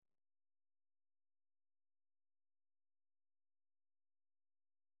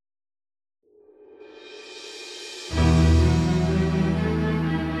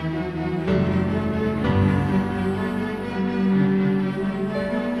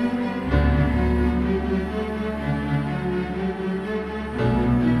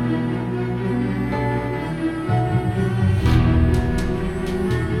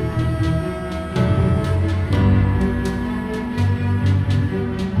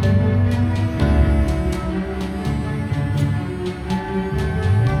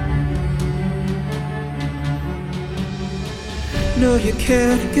No, you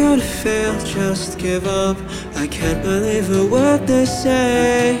can't, gonna fail, just give up. I can't believe a word they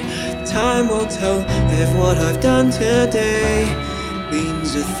say. Time will tell if what I've done today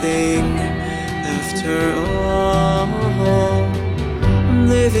means a thing after all. I'm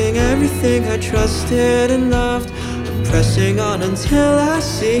leaving everything I trusted and loved. I'm pressing on until I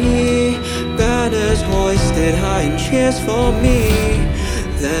see banners hoisted high and cheers for me.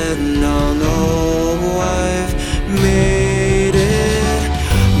 Then I'll know I've made it.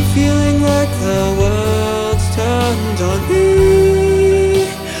 I'm feeling like the world's turned on me,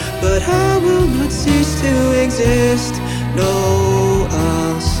 but I will not cease to exist. No,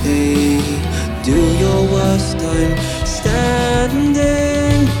 I'll say, do your worst, I'm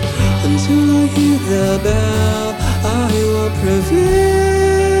standing. Until I hear the bell, I will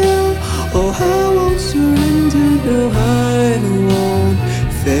prevail. Oh, I won't surrender, no, I won't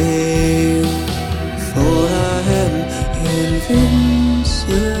fail, for I am invincible.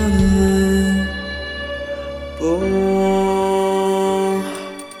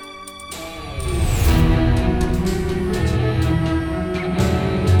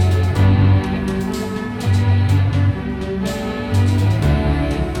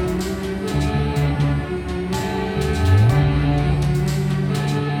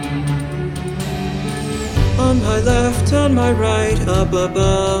 On my left, on my right, up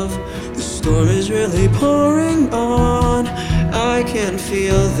above, the storm is really pouring on. I can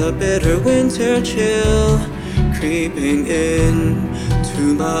feel the bitter winter chill creeping in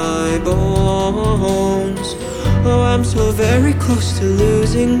to my bones. Oh, I'm so very close to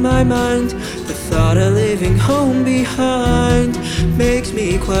losing my mind. The thought of leaving home behind makes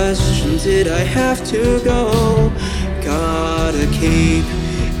me question, did I have to go? Gotta keep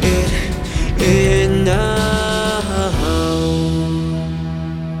it in now.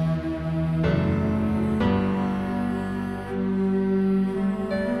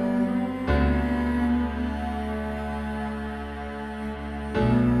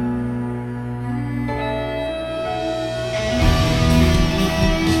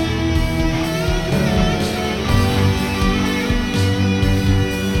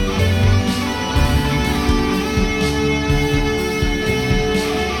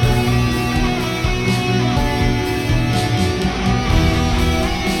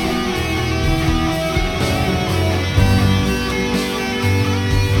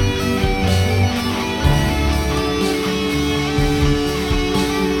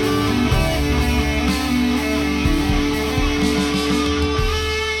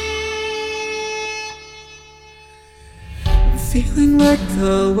 Feeling like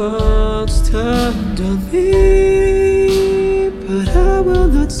the world's turned on me, but I will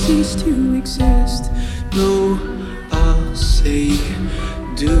not cease to exist. No, I'll say,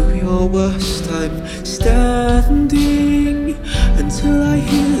 do your worst, I'm standing. Until I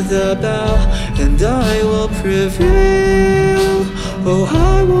hear the bell, and I will prevail. Oh,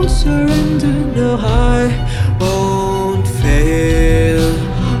 I won't surrender, no, I won't fail.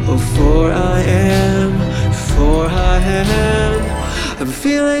 Oh, for I am, for I am. I'm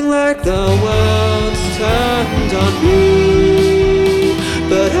feeling like the world's turned on me,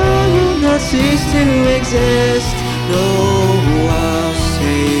 but I will not cease to exist. No, I'll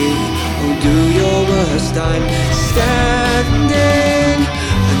say, oh, do your worst, I'm standing.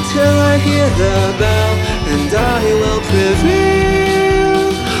 Until I hear the bell, and I will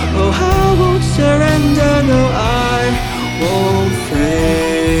prevail. Oh, I won't surrender, no, I won't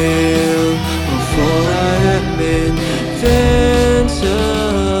fail. Oh, for I am invincible.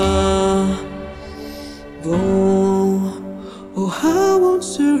 Oh, I won't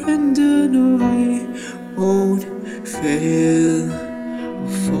surrender, no, I won't fail.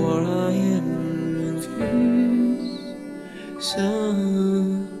 For I am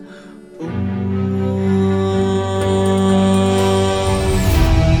invincible.